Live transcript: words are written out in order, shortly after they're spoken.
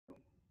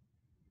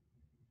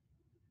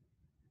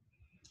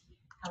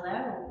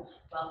Hello,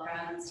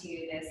 welcome to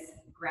this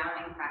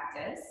grounding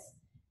practice.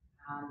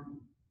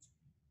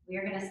 We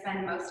are going to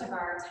spend most of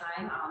our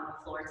time on the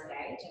floor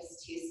today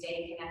just to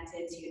stay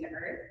connected to the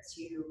earth,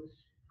 to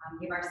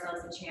give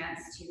ourselves a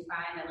chance to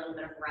find a little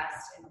bit of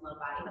rest in the low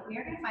body, but we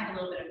are going to find a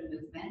little bit of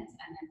movement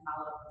and then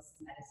follow up with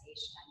some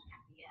meditation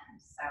at the end.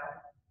 So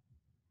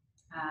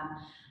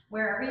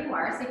wherever you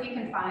are, see if you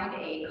can find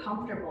a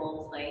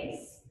comfortable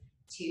place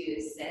to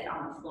sit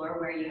on the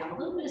floor where you have a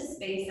little bit of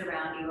space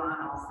around you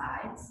on all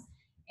sides,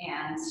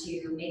 and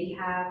to maybe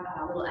have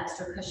a little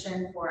extra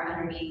cushion for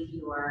underneath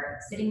your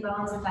sitting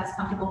bones if that's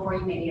comfortable for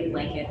you, maybe a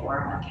blanket or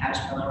a couch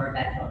pillow or a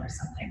bed pillow or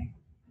something.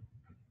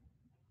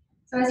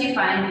 So as you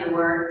find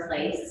your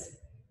place,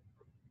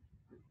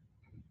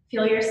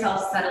 feel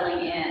yourself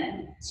settling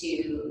in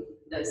to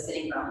those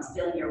sitting bones,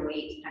 feeling your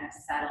weight kind of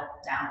settle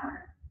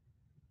downward.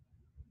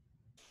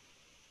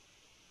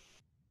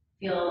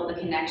 Feel the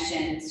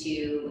connection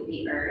to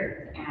the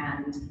earth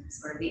and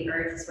sort of the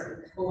earth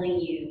sort of pulling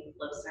you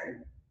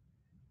closer.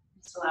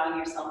 Just allowing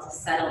yourself to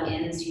settle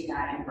into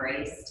that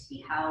embrace, to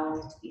be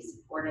held, to be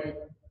supported,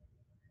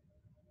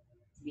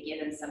 to be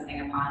given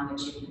something upon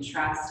which you can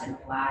trust and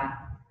rely.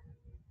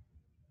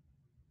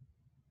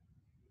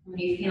 When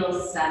you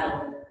feel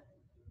settled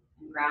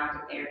and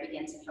grounded there,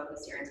 begin to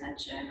focus your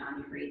attention on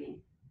your breathing.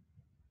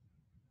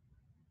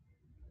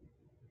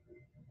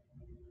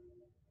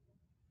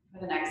 For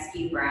the next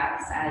few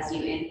breaths, as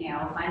you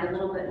inhale, find a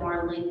little bit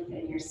more length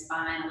in your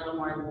spine, a little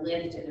more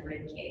lift in the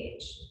rib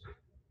cage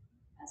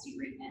as you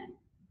breathe in.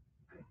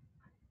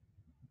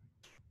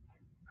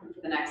 And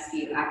for the next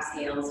few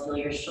exhales, feel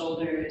your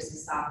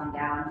shoulders soften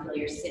down, feel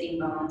your sitting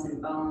bones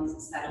and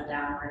bones settle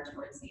downward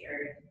towards the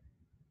earth.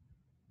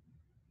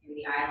 Feel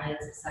the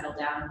eyelids settle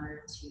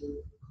downward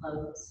to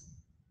close.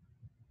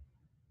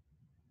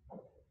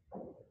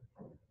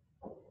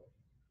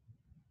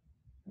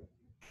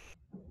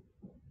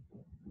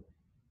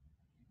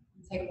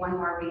 Take one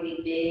more really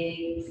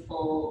big,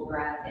 full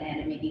breath in,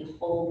 and maybe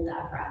hold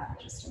that breath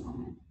for just a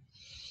moment.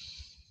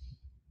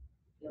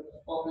 Feel the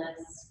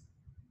fullness.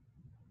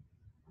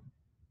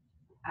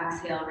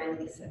 Exhale,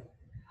 release it.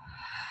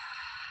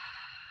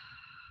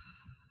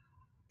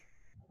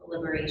 The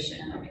liberation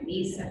and the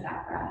release of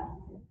that breath.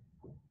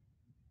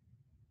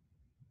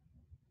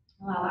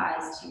 Allow the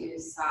eyes to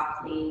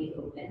softly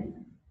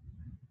open.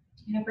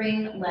 I'm going to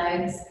bring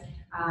legs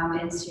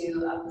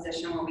into a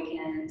position where we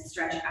can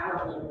stretch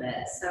out a little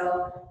bit.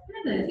 So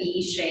kind of a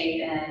V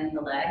shape in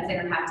the legs. They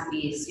don't have to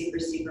be super,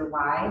 super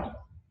wide,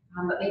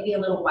 but maybe a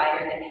little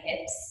wider than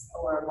hips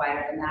or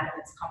wider than that if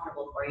it's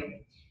comfortable for you.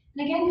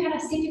 And again, kind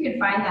of see if you can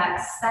find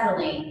that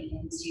settling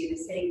into the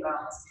sitting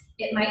bones.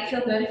 It might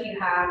feel good if you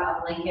have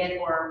a blanket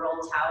or a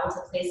rolled towel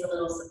to place a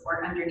little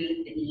support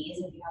underneath the knees.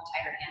 If you have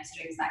tighter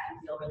hamstrings, that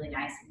can feel really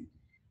nice and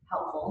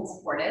helpful and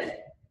supportive.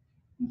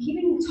 And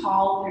keeping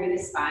tall through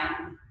the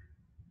spine.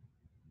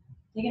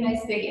 Take a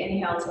nice big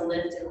inhale to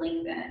lift and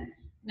lengthen.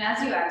 And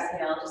as you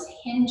exhale, just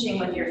hinging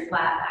with your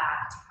flat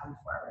back to come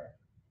forward.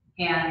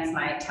 Hands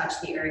might touch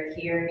the earth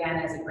here. Again,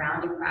 as a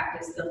grounding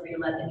practice, feel free to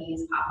let the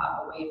knees pop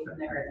up away from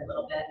the earth a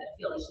little bit, but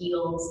feel the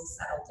heels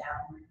settle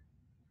downward.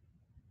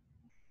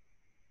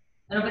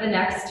 And over the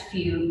next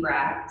few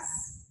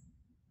breaths,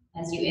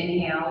 as you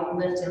inhale,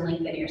 lift and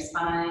lengthen your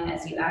spine.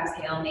 As you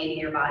exhale, maybe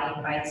your body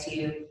invites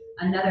you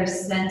another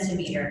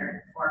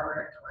centimeter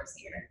forward towards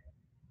the earth.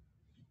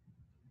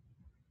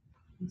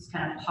 Just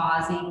kind of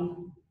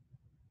pausing,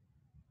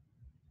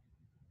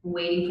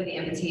 waiting for the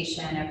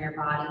invitation of your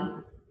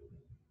body.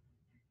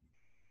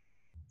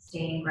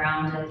 Staying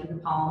grounded through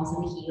the palms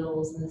and the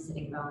heels and the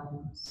sitting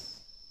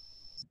bones.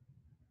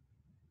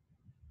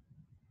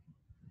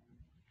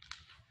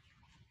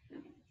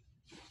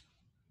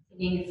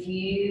 Taking a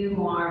few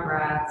more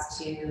breaths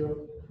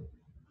to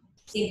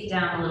sink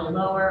down a little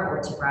lower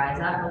or to rise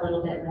up a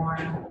little bit more.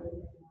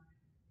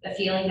 But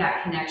feeling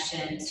that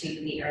connection to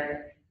the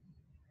earth.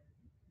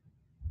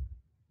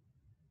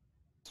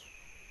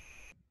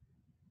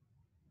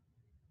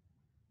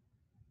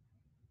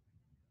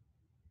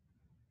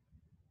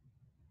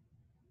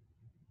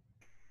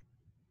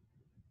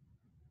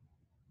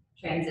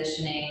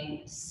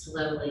 Transitioning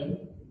slowly.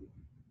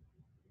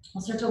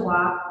 We'll start to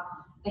walk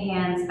the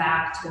hands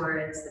back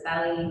towards the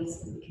belly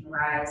so we can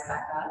rise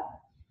back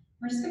up.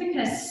 We're just going to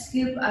kind of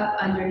scoop up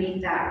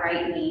underneath that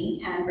right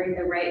knee and bring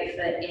the right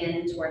foot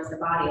in towards the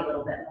body a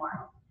little bit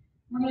more.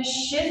 We're going to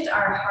shift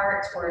our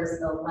heart towards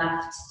the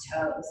left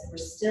toe. So we're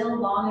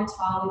still long and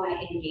tall. We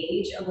might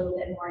engage a little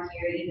bit more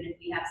here, even if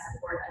we have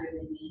support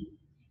under the knee.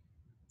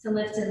 To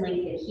lift and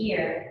lengthen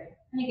here.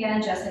 And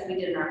again, just like we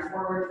did in our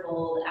forward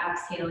fold,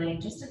 exhaling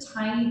just a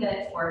tiny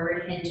bit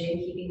forward, hinging,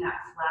 keeping that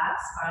flat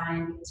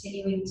spine,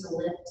 continuing to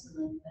lift and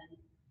lengthen.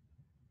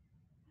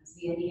 As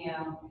we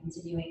inhale,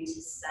 continuing to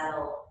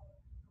settle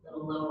a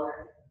little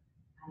lower.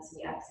 As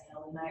we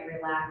exhale, we might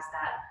relax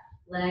that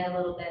leg a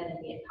little bit,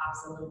 maybe it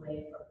pops a little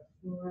way from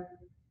the floor.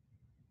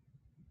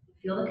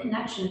 Feel the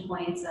connection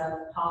points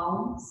of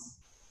palms,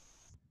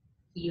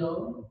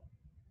 heel,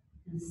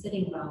 and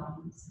sitting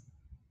bones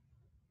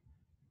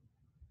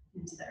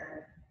into the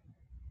earth.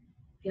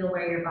 Feel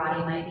where your body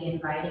might be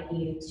inviting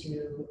you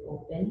to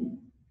open.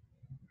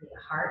 The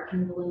heart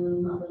can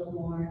bloom a little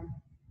more.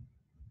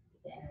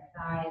 The inner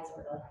thighs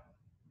or the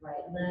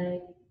right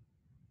leg.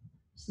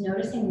 Just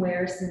noticing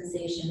where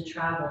sensation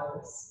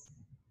travels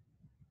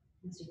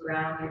as you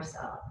ground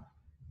yourself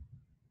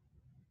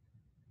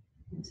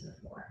into the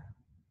floor.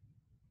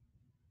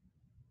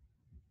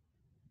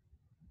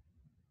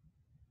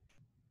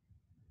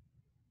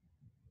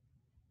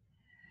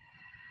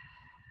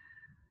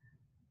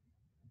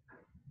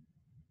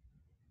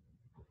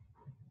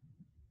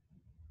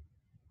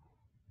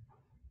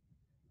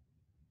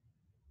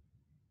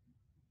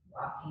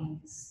 Walking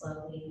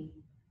slowly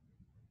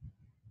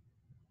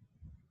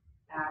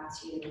back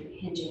to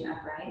hinging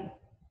upright.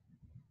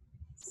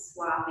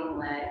 Swapping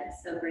legs,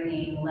 so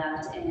bringing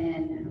left in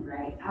and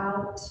right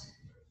out.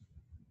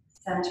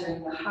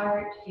 Centering the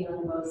heart,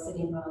 feeling both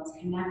sitting bones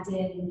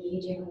connected,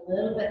 engaging a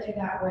little bit through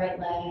that right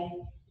leg.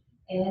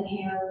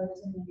 Inhale,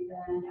 lift and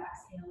lengthen.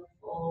 Exhale,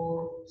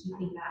 fold,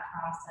 keeping that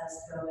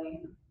process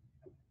going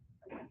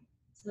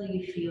until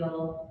you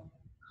feel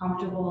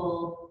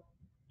comfortable,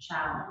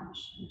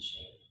 challenged in the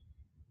shape.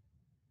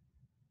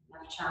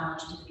 Enough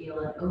challenge to feel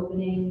an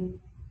opening,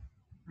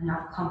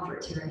 enough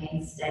comfort to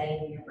remain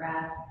steady in your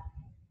breath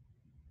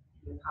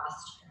and your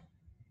posture.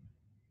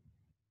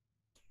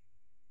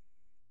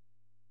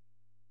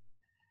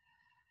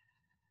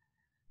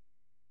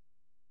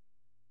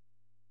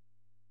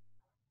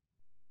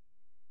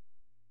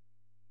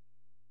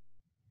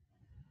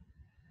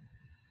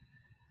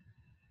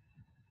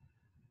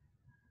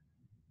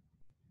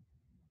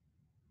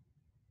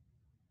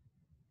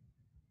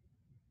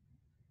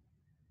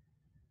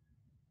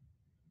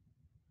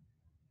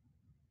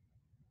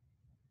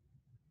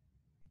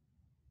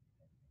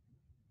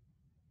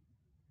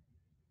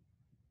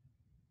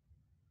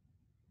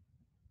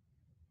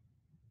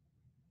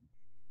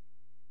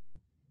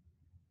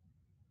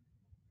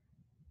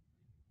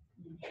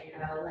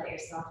 Inhale, let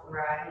yourself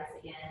rise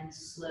again,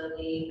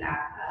 slowly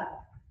back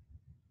up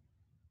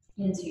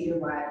into your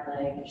wide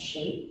leg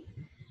shape.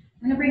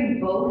 I'm going to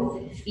bring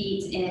both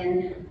feet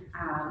in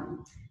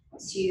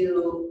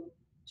to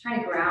try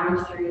to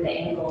ground through the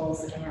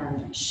ankles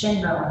and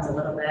shin bones a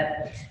little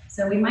bit.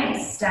 So we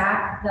might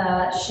stack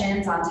the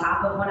shins on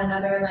top of one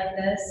another like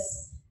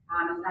this.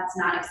 If that's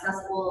not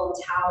accessible,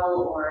 a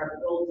towel or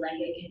a rolled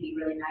blanket can be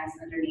really nice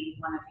underneath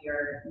one of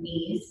your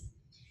knees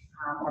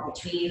or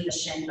between the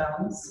shin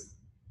bones.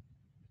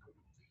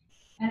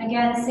 And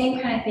again, same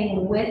kind of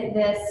thing with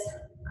this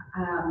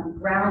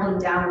grounding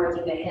downward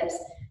through the hips.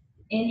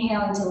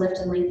 Inhaling to lift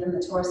and lengthen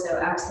the torso,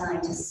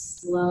 exhaling to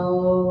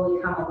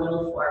slowly come a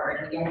little forward.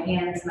 And again,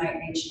 hands might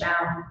reach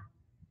down.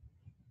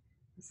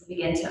 So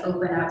begin to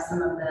open up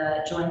some of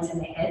the joints in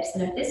the hips.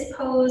 And if this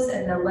pose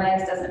and the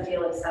legs doesn't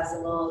feel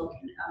accessible,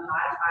 you can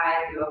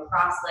modify through a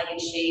cross-legged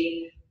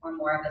shape or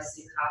more of a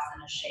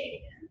sukhasana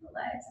shape in the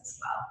legs as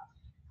well.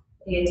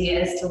 The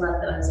idea is to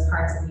let those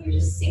parts of you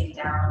just sink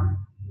down.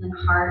 And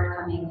heart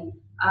coming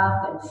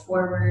up and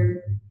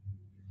forward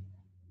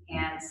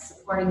and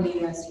supporting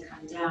you as you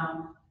come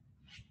down.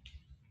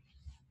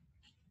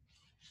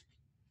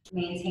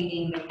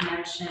 Maintaining the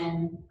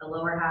connection, the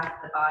lower half of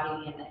the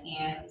body and the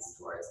hands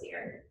towards the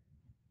earth.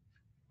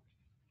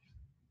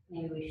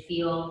 Maybe we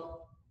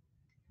feel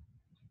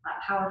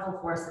that powerful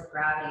force of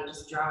gravity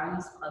just drawing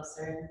us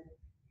closer.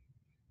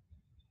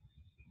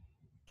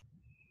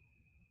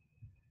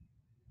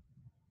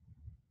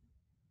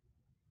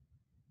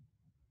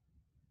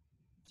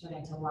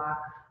 Starting to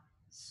walk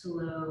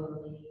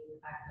slowly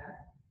back up.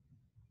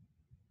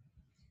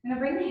 I'm going to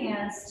bring the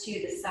hands to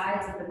the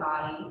sides of the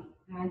body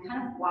and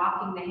kind of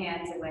walking the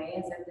hands away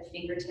as if the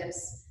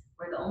fingertips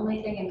were the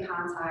only thing in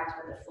contact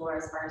with the floor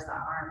as far as the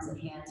arms and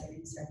hands are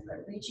concerned,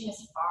 but reaching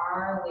as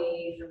far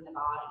away from the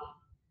body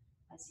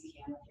as you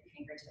can with your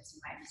fingertips. You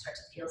might start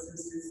to feel some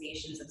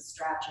sensations of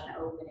stretch and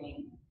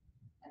opening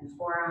in the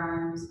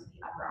forearms, with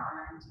the upper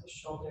arms, or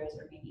shoulders,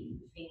 or maybe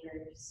even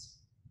fingers.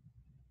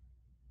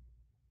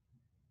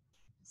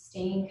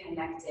 Staying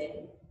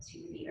connected to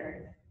the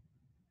earth.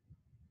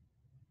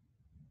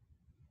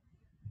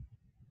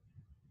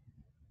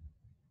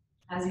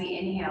 As we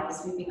inhale,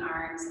 sweeping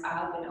arms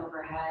up and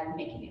overhead,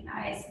 making a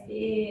nice,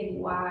 big,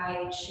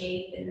 wide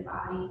shape in the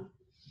body.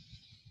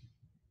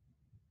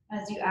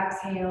 As you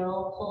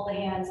exhale, pull the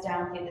hands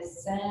down through the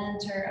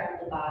center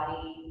of the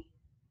body,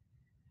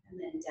 and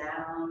then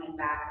down and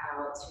back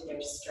out to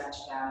their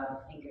stretched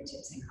out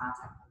fingertips in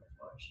contact with the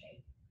floor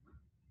shape.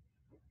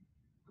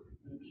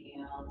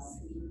 Inhale,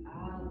 sweep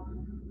up.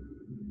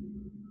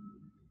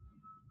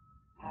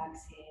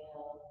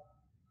 Exhale,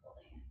 pull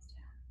the hands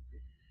down.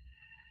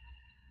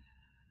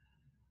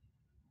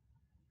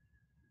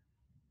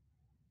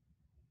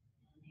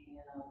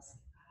 Inhale,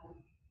 sweep up.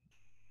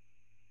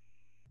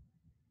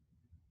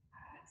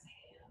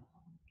 Exhale.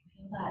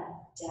 Feel that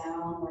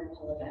downward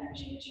pull of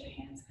energy as your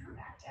hands come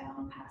back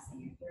down, passing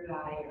your third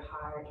eye, your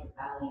heart, your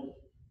belly,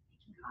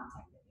 making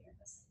contact with the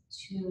earth.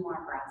 2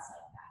 more breaths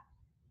like that.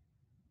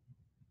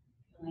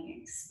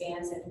 Feeling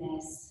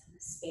expansiveness,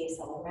 space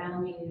all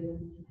around you,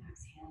 and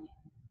exhaling.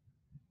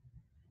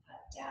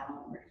 That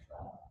downward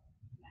flow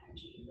of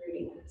energy,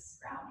 rooting us,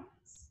 grounding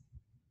us.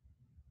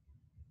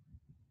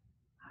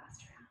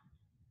 Last round.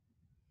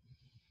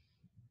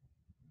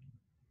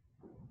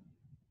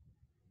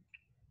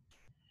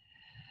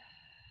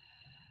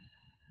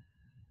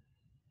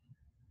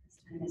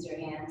 As your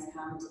hands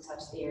come to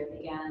touch the earth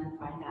again,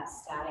 find that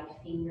static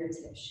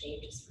fingertip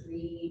shape, just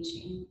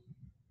reaching.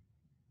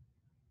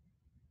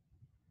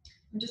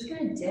 I'm just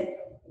going to dip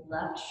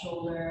left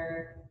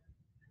shoulder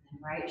and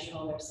then right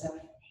shoulder. So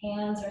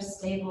hands are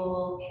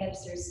stable,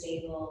 hips are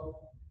stable.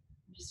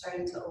 I'm just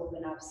starting to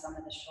open up some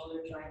of the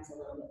shoulder joints a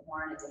little bit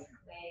more in a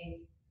different way.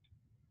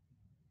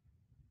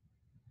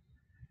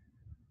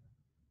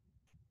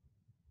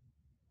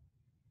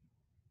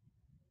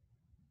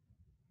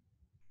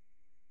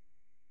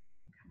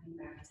 Coming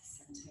back to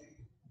center.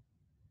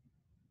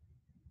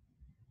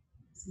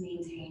 Just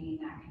maintaining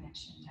that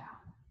connection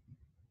down.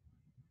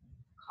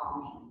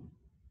 Calming.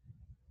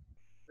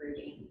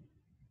 Rooting.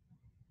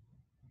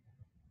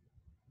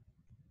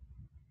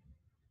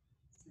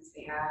 Since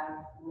we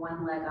have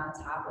one leg on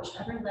top,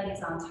 whichever leg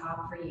is on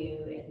top for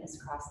you in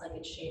this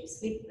cross-legged shape,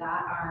 sweep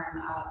that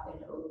arm up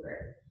and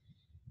over.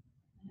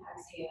 And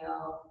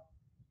exhale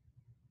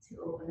to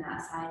open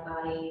that side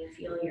body.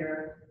 Feel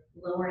your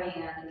lower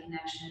hand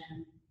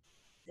connection,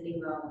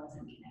 sitting bones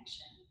and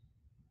connection.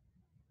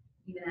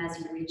 Even as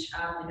you reach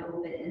up and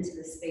open into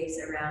the space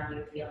around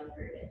you, feeling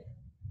rooted.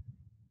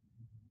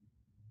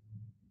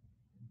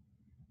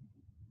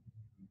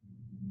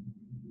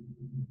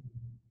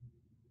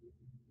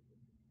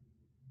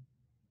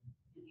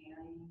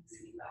 Inhaling,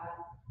 sweep up,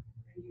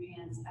 bring your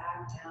hands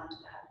back down to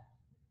that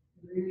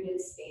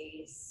rooted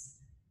space.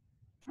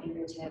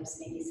 Fingertips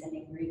maybe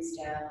sending roots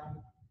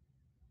down.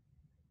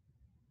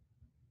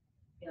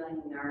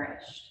 Feeling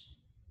nourished,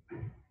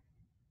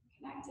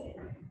 connected.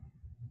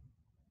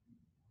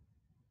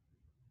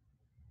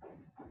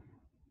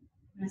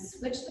 I'm going to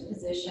switch the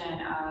position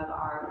of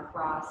our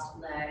crossed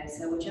legs.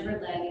 So whichever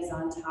leg is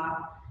on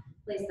top,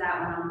 place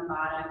that one on the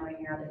bottom,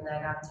 bring your other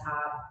leg on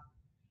top.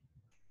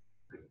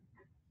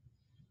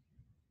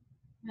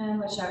 And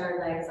whichever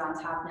leg is on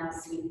top now,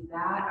 sweep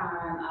that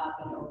arm up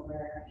and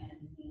over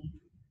and lean.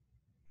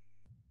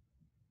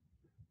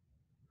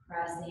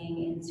 Pressing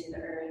into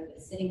the earth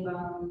with sitting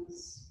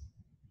bones,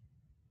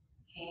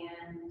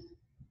 hand,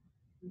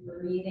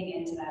 breathing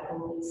into that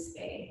open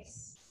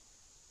space.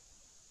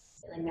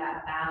 Feeling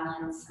that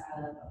balance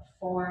of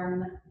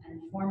form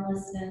and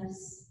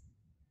formlessness,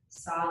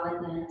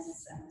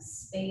 solidness and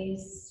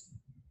space,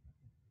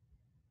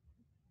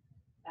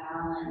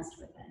 balanced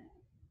within.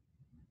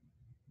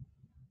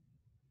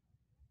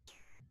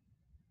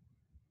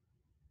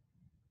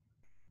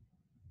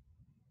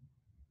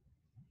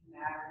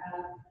 Back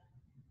up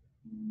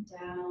and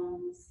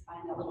down.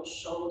 Find that little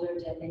shoulder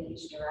dip in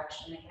each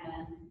direction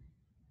again.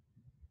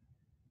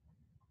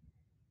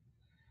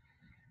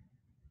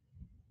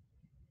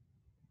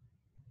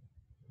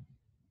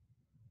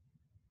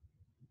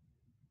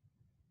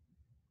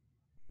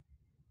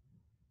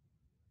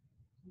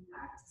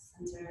 Back to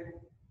center.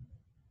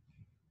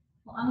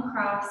 We'll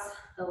uncross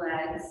the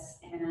legs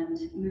and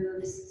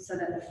move so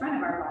that the front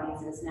of our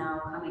bodies is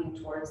now coming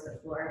towards the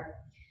floor.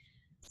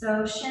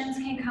 So shins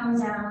can come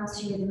down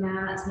to the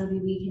mat. Maybe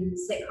we can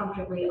sit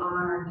comfortably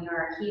on or near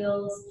our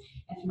heels.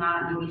 If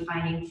not, maybe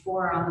finding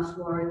four on the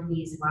floor,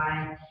 knees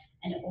wide,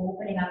 and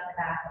opening up the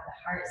back of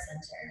the heart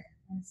center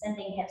and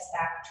sending hips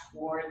back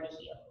toward the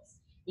heels.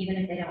 Even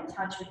if they don't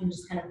touch, we can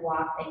just kind of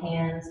walk the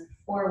hands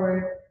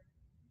forward.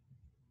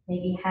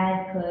 Maybe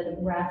head could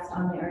rest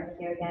on the earth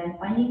here again,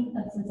 finding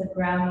a sense of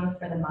grounding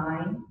for the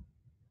mind.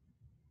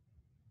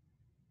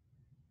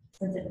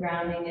 Sense of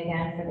grounding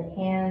again for the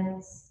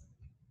hands,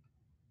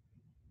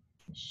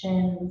 the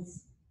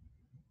shins.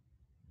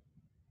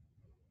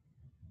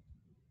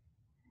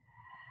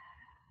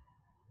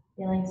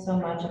 Feeling so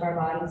much of our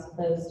bodies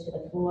close to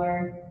the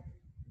floor.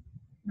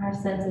 Our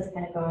senses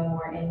kind of going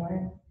more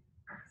inward,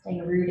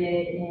 staying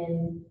rooted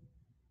in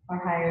our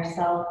higher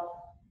self,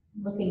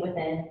 looking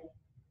within.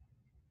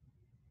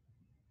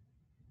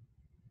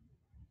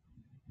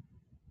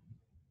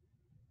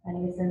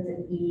 Finding a sense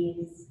of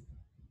ease.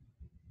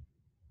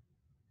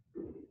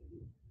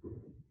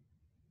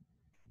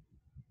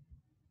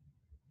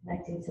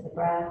 Connecting to the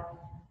breath.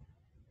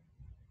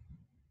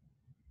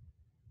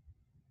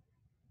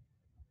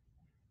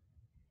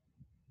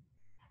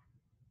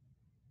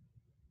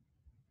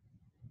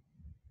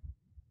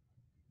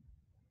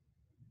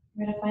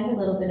 We're going to find a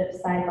little bit of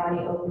side body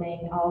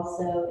opening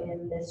also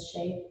in this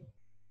shape.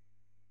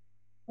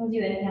 As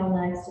you inhale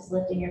next, just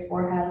lifting your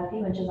forehead a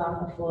few inches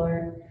off the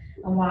floor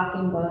and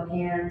walking both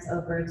hands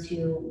over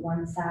to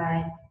one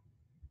side.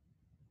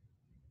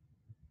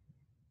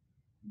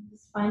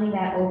 Just finding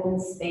that open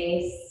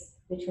space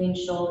between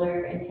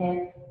shoulder and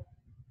hip.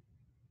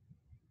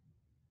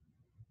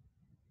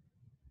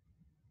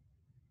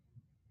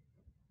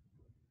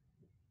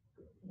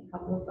 A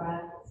couple of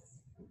breaths.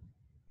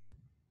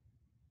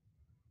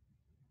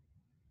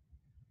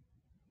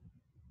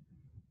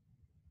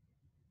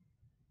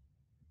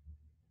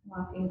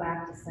 Walking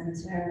back to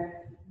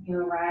center. You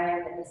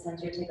arrive at the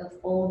center, take a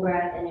full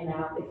breath in and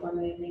out before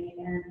moving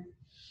again.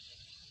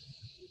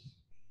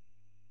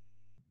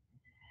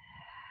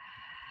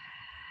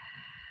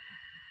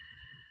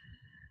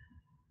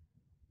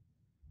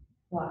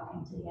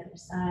 Walking to the other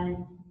side.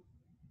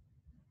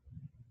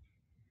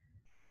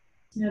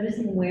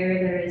 Noticing where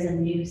there is a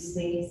new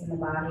space in the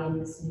body in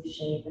this new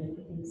shape, and if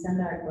we can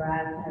send our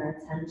breath and our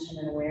attention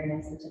and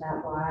awareness into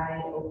that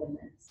wide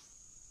openness.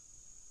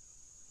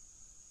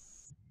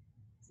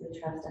 So we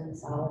trust in the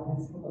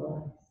solidness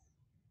below us.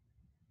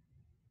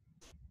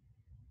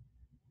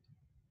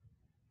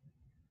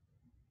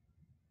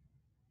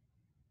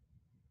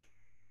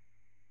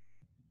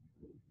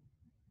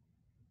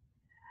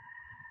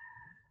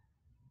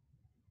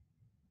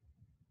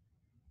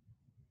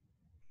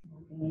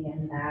 Moving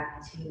again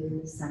back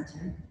to the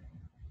center.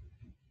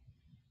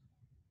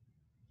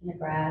 And a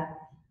breath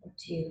or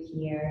two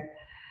here.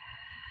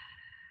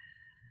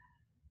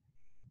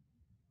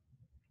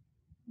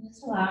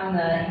 Just allowing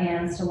the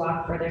hands to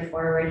walk further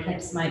forward.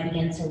 Hips might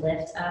begin to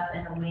lift up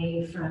and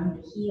away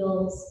from the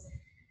heels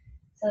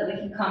so that we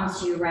can come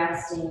to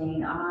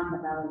resting on the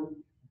belly.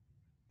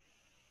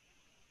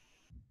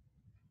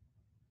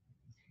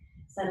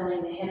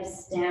 Settling the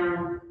hips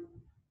down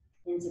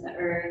into the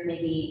earth,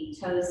 maybe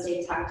toes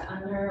stay tucked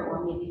under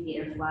or maybe feet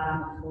are flat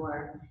on the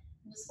floor.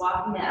 Just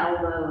walking the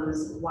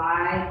elbows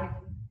wide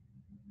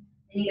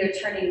and either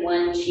turning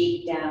one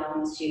cheek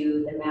down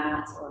to the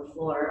mat or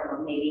floor,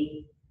 or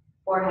maybe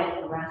forehead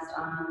can rest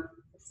on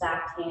the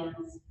stacked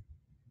hands.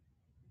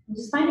 And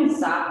just finding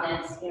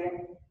softness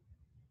here.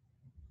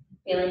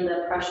 Feeling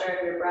the pressure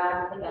of your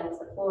breath against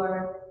the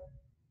floor.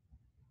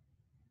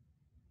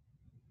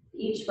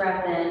 Each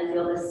breath in,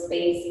 feel the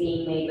space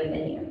being made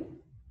within you.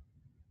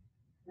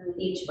 And with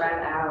each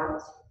breath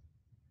out,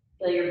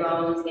 feel your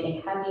bones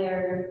getting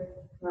heavier,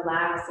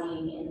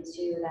 relaxing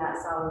into that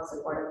solid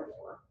support of the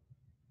floor.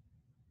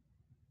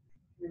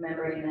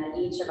 Remembering that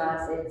each of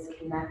us is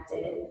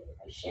connected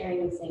by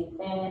sharing the same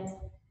planet.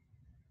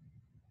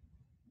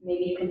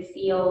 Maybe you can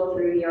feel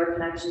through your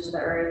connection to the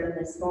earth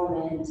in this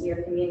moment,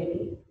 your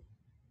community,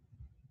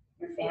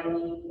 your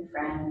family, your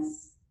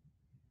friends.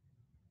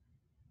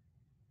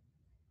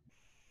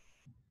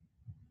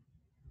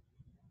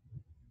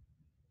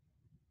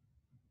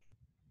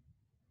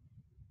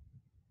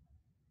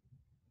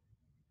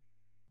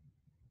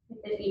 If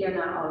the feet are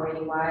not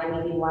already wide,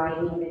 maybe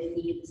widening the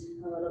feet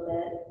a little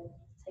bit.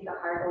 Take a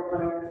heart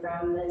opener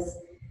from this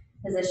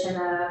position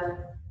of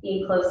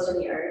being close to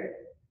the earth.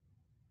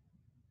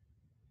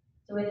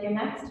 So with your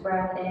next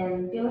breath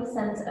in, feel a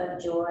sense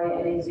of joy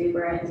and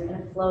exuberance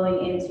kind of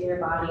flowing into your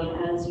body.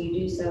 And as you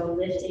do so,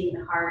 lifting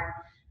the heart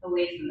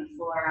away from the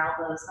floor.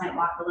 Elbows might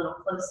walk a little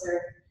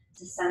closer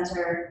to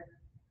center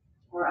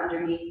or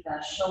underneath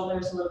the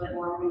shoulders a little bit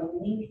more. We're going to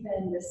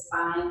lengthen the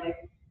spine by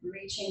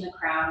reaching the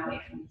crown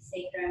away from the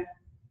sacrum.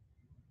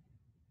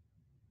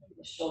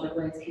 The shoulder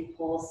blades can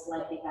pull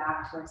slightly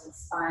back towards the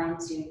spine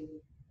to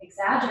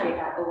exaggerate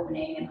that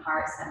opening in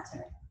heart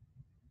center.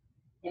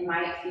 It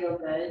might feel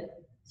good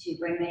to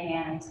bring the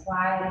hands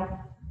wide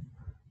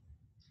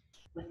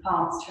with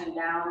palms turned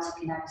down to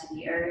connect to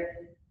the earth.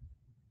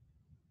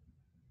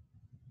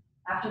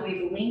 After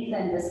we've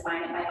lengthened the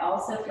spine, it might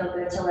also feel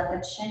good to let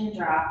the chin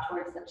drop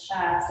towards the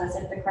chest as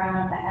if the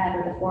crown of the head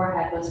or the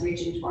forehead was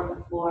reaching toward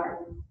the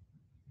floor.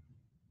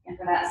 And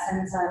for that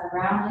sense of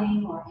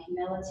grounding or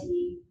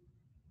humility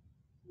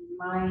in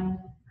mind,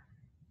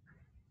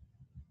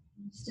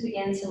 just to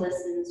begin to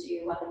listen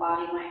to what the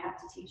body might have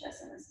to teach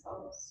us in this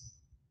pose.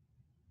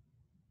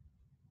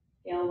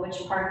 Feel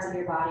which parts of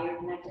your body are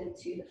connected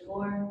to the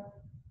floor,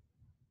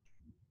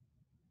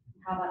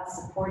 how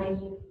that's supporting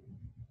you.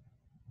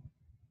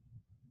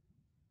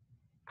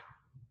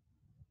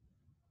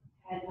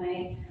 Head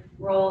might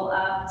roll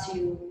up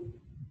to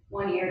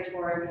one ear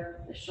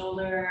toward the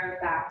shoulder,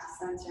 back to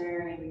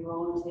center, maybe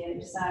roll into the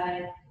other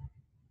side.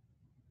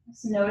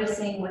 Just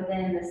noticing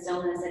within the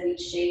stillness of each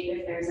shape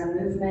if there's a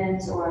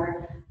movement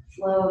or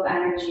flow of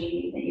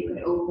energy that you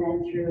could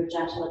open through a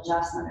gentle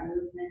adjustment or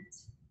movement.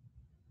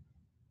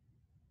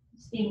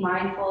 Just being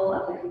mindful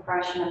of the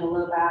compression of the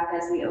low back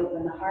as we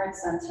open the heart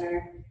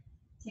center.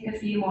 Take a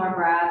few more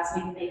breaths,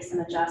 maybe make some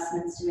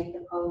adjustments to make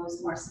the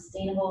pose more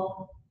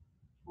sustainable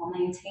while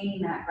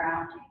maintaining that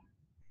grounding.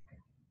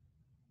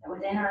 That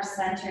within our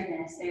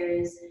centeredness, there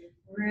is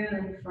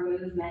room for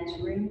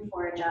movement, room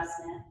for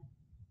adjustment.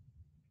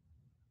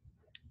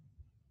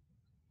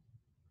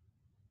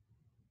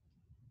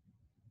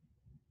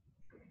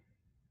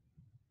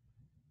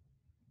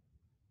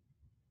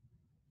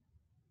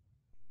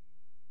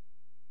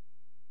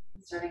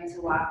 Starting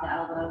to walk the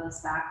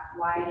elbows back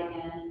wide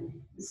again,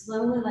 and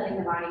slowly letting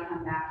the body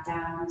come back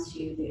down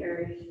to the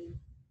earth.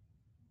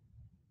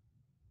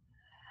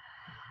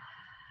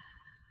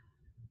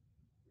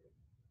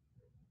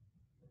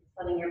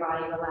 Letting your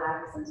body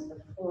relax into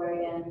the floor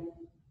again,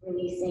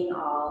 releasing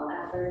all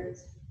effort.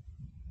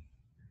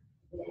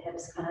 The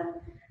hips kind of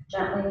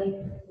gently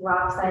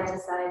rock side to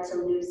side to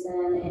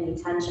loosen any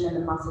tension in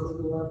the muscles of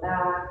the low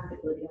back, the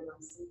gluteal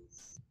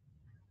muscles.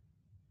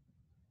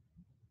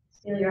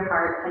 Feel your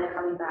heart kind of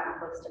coming back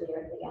close to the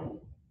earth again.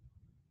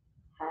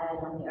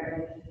 Head on the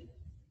earth,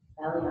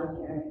 belly on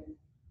the earth.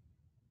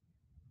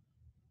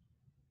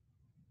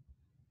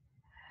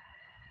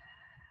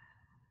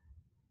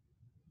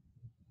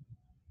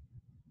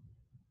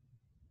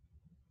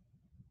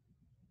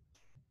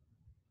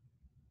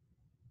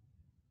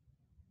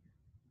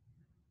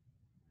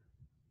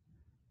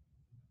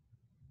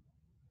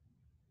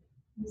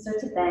 And start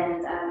to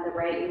bend the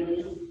right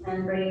knee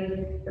and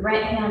bring the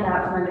right hand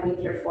out from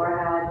underneath your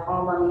forehead,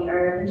 palm on the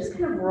earth, and just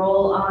kind of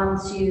roll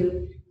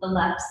onto the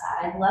left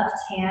side. Left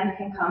hand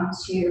can come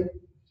to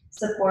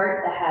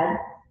support the head.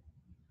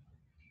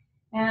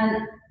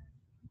 And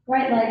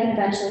right leg can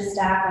eventually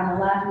stack on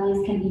the left,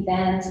 knees can be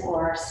bent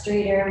or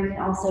straighter. We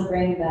can also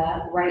bring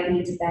the right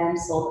knee to bend,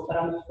 sole the foot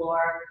on the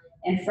floor,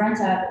 in front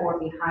of or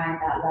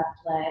behind that left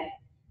leg.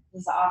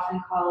 This is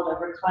often called a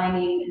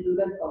reclining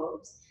Buddha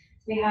pose.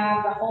 We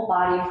have the whole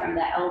body from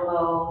the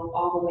elbow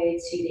all the way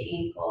to the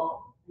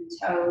ankle and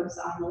toes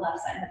on the left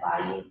side of the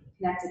body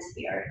connected to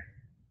the earth.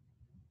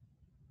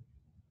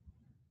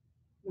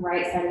 The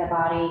right side of the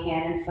body,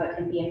 hand and foot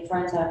can be in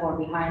front of or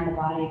behind the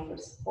body for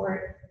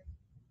support.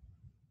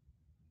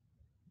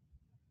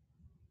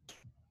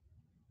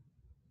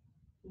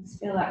 Just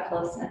feel that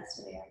closeness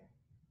to the earth.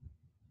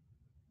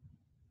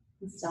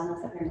 The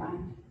stillness of your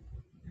mind.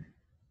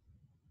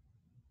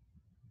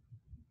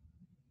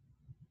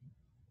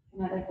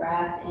 Another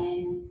breath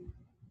in.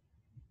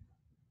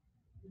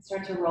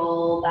 Start to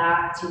roll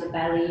back to the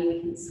belly. We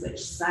can switch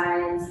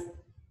sides.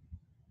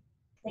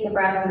 Take a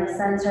breath in the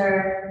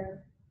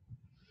center.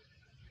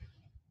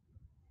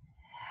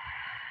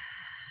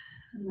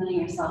 And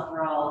letting yourself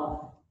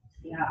roll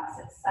to the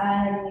opposite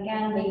side. And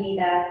again, maybe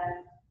the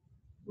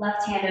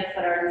left-handed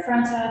foot are in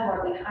front of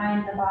or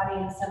behind the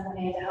body in some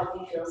way to help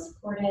you feel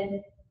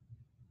supported.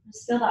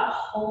 Just feel that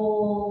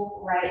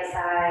whole right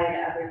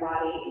side of your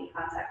body in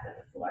contact with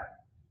the floor.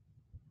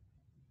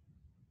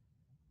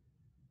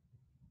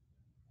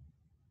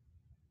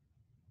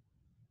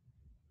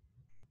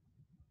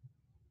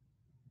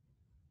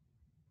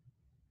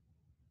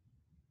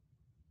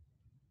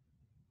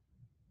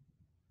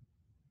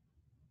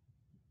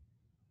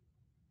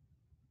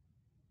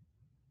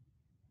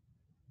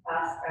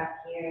 Last breath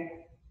here.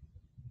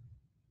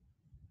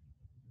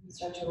 And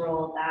start to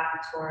roll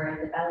back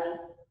toward the belly.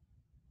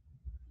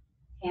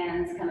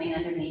 Hands coming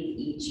underneath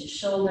each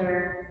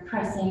shoulder,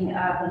 pressing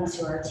up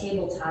into our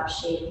tabletop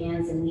shape,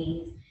 hands and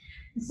knees.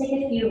 Let's take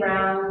a few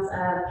rounds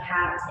of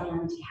cat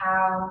and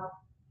cow.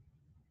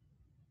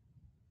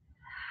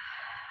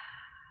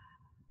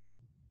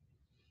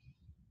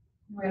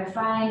 We're going to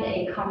find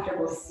a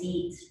comfortable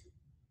seat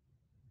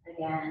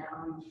again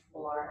on the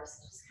floor.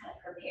 So just kind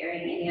of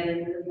preparing any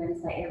other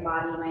movements that your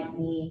body might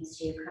need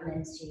to come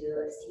into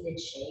a seated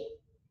shape.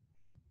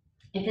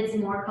 If it's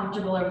more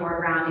comfortable or more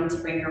grounding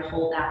to bring your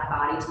whole back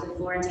body to the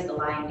floor and take a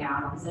lying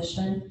down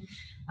position,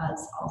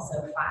 that's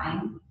also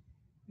fine.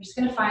 We're just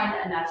going to find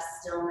enough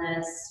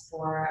stillness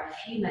for a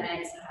few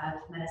minutes of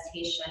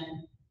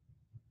meditation.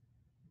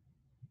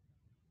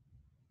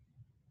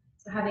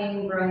 So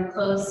having grown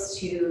close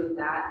to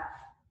that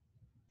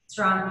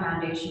strong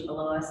foundation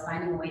below us,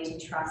 finding a way to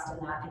trust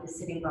in that through the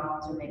sitting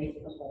bones or maybe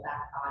through the whole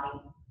back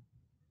body.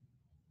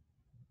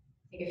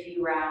 Take a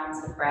few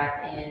rounds of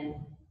breath in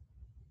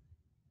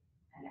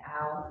and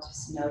out,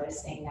 just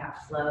noticing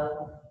that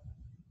flow,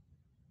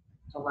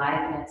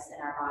 aliveness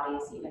in our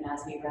bodies even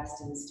as we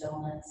rest in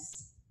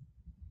stillness.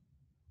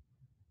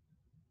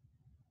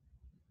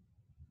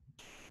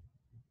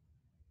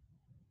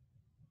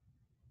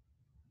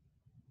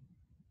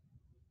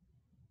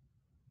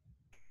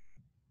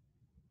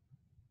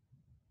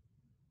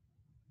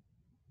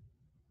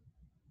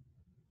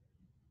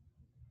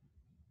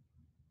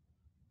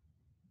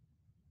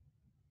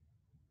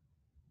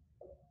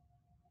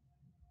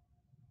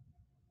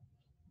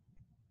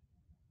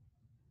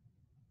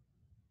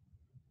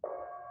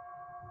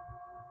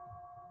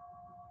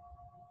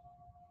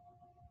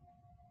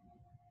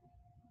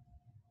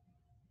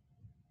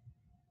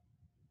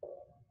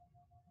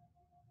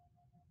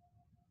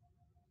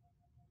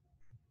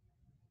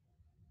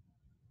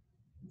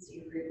 As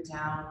you root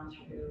down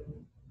through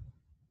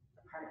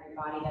the part of your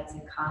body that's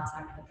in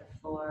contact with the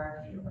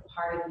floor, feel the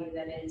part of you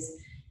that is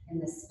in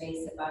the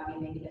space above you,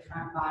 maybe the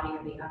front body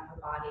or the upper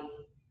body,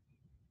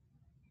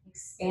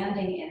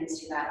 expanding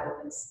into that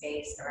open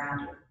space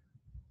around you.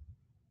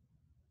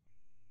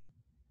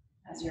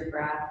 As your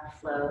breath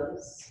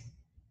flows,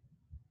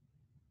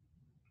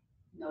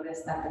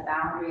 notice that the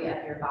boundary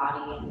of your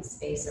body and the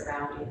space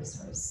around you is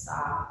sort of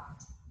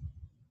soft.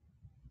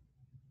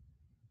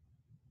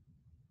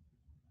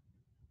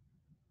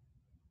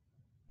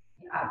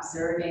 The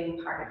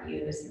observing part of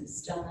you is in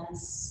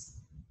stillness.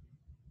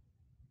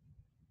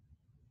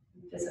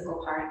 The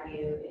physical part of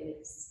you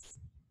is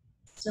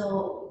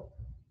still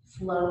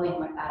flowing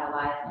with that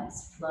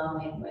aliveness,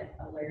 flowing with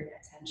alert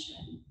attention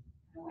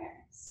and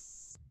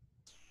awareness.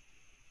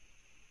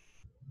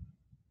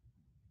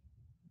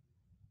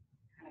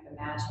 Kind of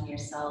imagine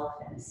yourself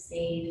in a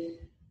safe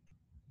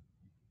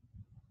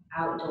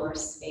outdoor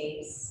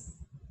space,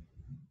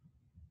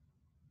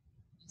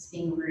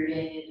 Just being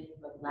rooted,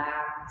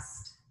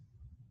 relaxed.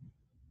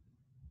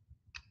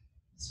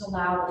 Just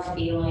allow the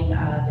feeling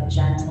of a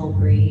gentle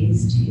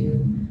breeze to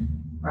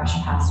brush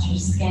past your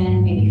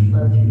skin, maybe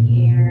flow through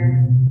the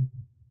air.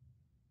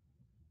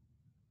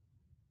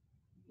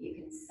 You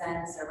can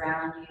sense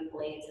around you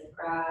blades of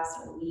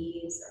grass or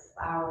leaves or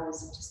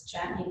flowers just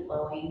gently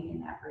blowing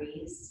in that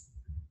breeze.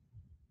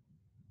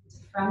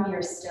 From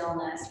your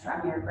stillness,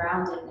 from your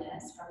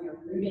groundedness, from your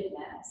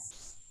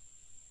rootedness,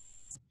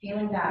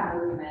 feeling that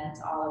movement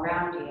all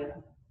around you,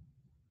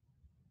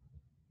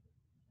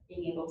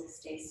 being able to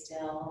stay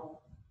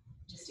still,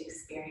 just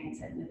experience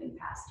it moving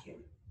past you.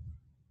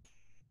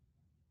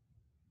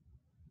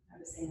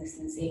 Noticing the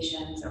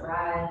sensations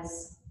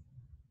arise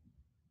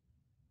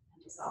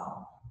and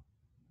dissolve.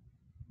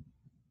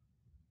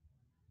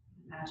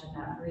 Imagine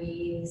that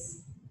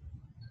breeze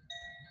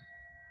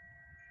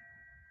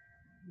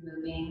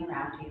moving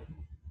around you.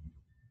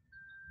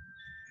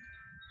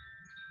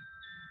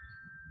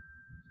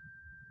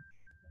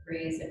 The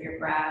breeze of your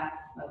breath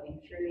moving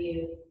through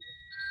you.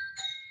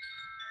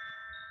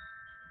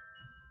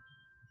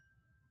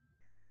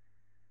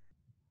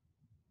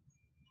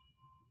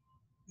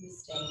 You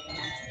stay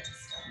connected to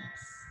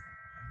stillness.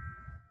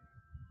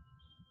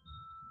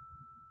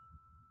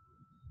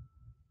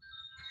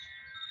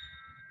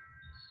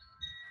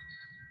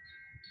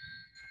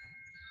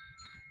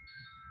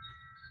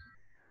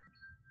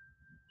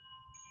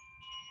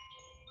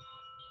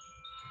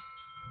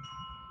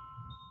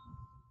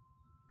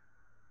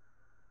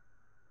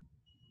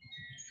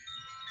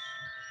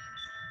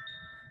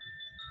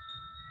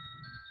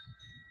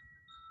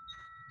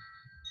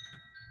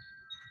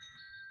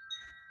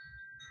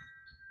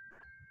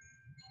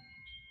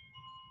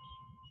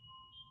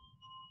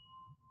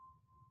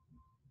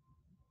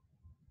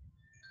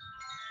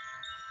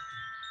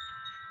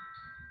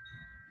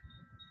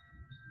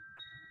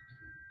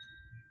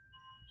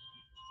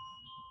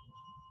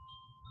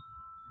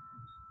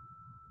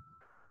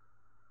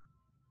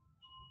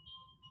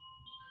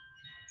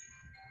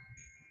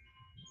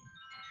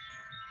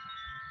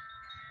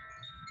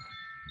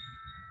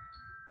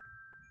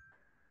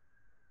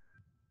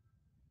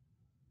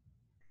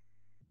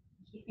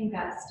 Keeping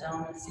that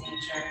stillness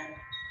nature,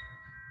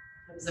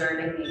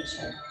 observing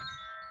nature,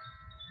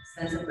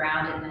 sense of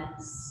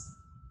groundedness.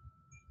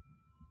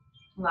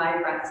 Allow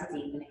your breath to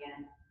deepen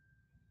again.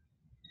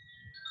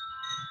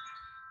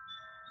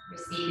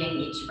 Receiving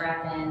each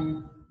breath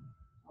in,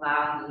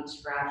 allowing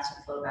each breath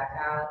to flow back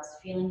out,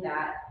 feeling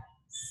that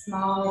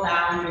small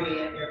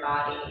boundary of your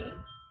body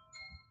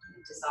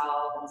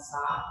dissolve and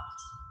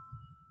soft,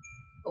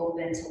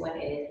 open to what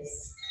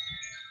is,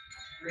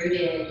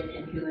 rooted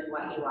in who and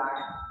what you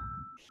are,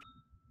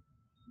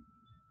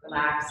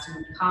 relaxed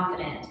and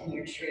confident in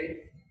your truth.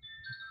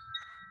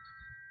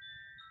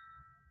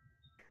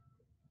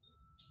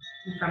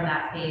 And from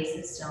that place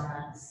of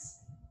stillness,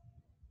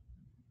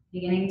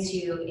 beginning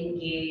to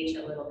engage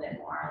a little bit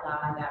more,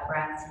 allowing that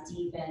breath to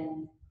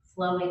deepen,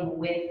 flowing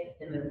with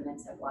the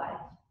movements of life.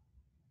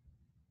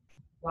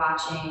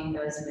 Watching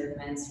those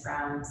movements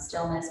from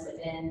stillness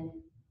within,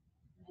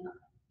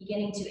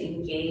 beginning to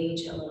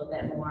engage a little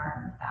bit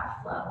more with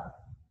that flow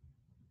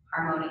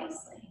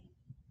harmoniously.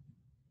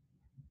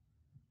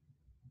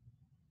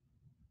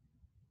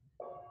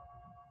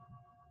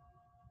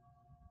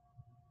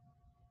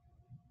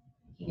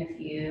 Taking a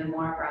few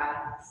more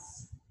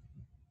breaths,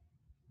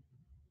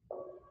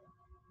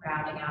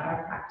 rounding out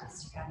our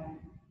practice together.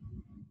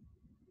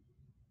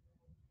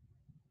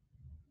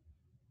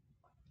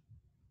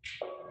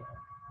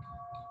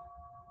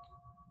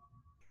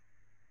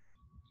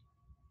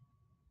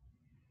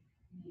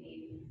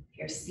 If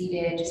you're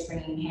seated, just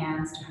bringing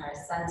hands to heart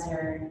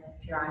center.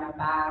 If you're on your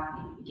back,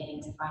 maybe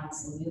beginning to find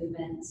some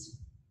movement.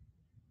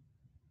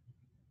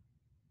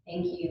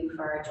 Thank you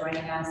for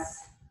joining us.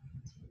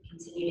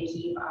 Continue to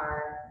keep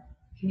our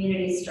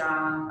community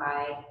strong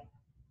by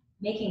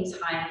making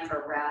time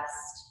for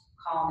rest,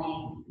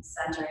 calming,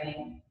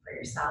 centering for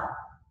yourself,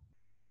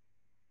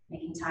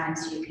 making time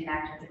to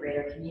connect with the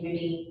greater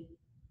community.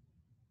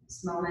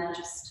 This moment,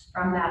 just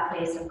from that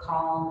place of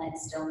calm and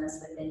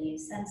stillness within you,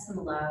 send some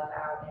love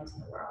out into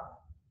the world.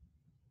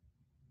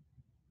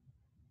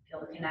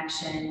 Feel the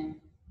connection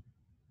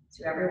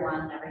to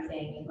everyone and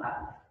everything you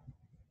love.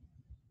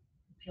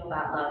 Feel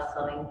that love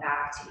flowing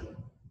back to you.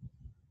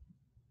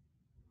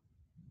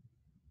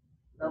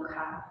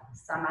 Lokha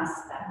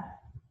samasta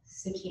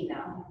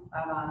sukhino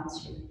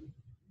bhavantu.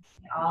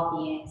 May all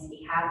beings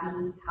be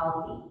happy,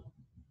 healthy,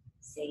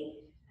 safe,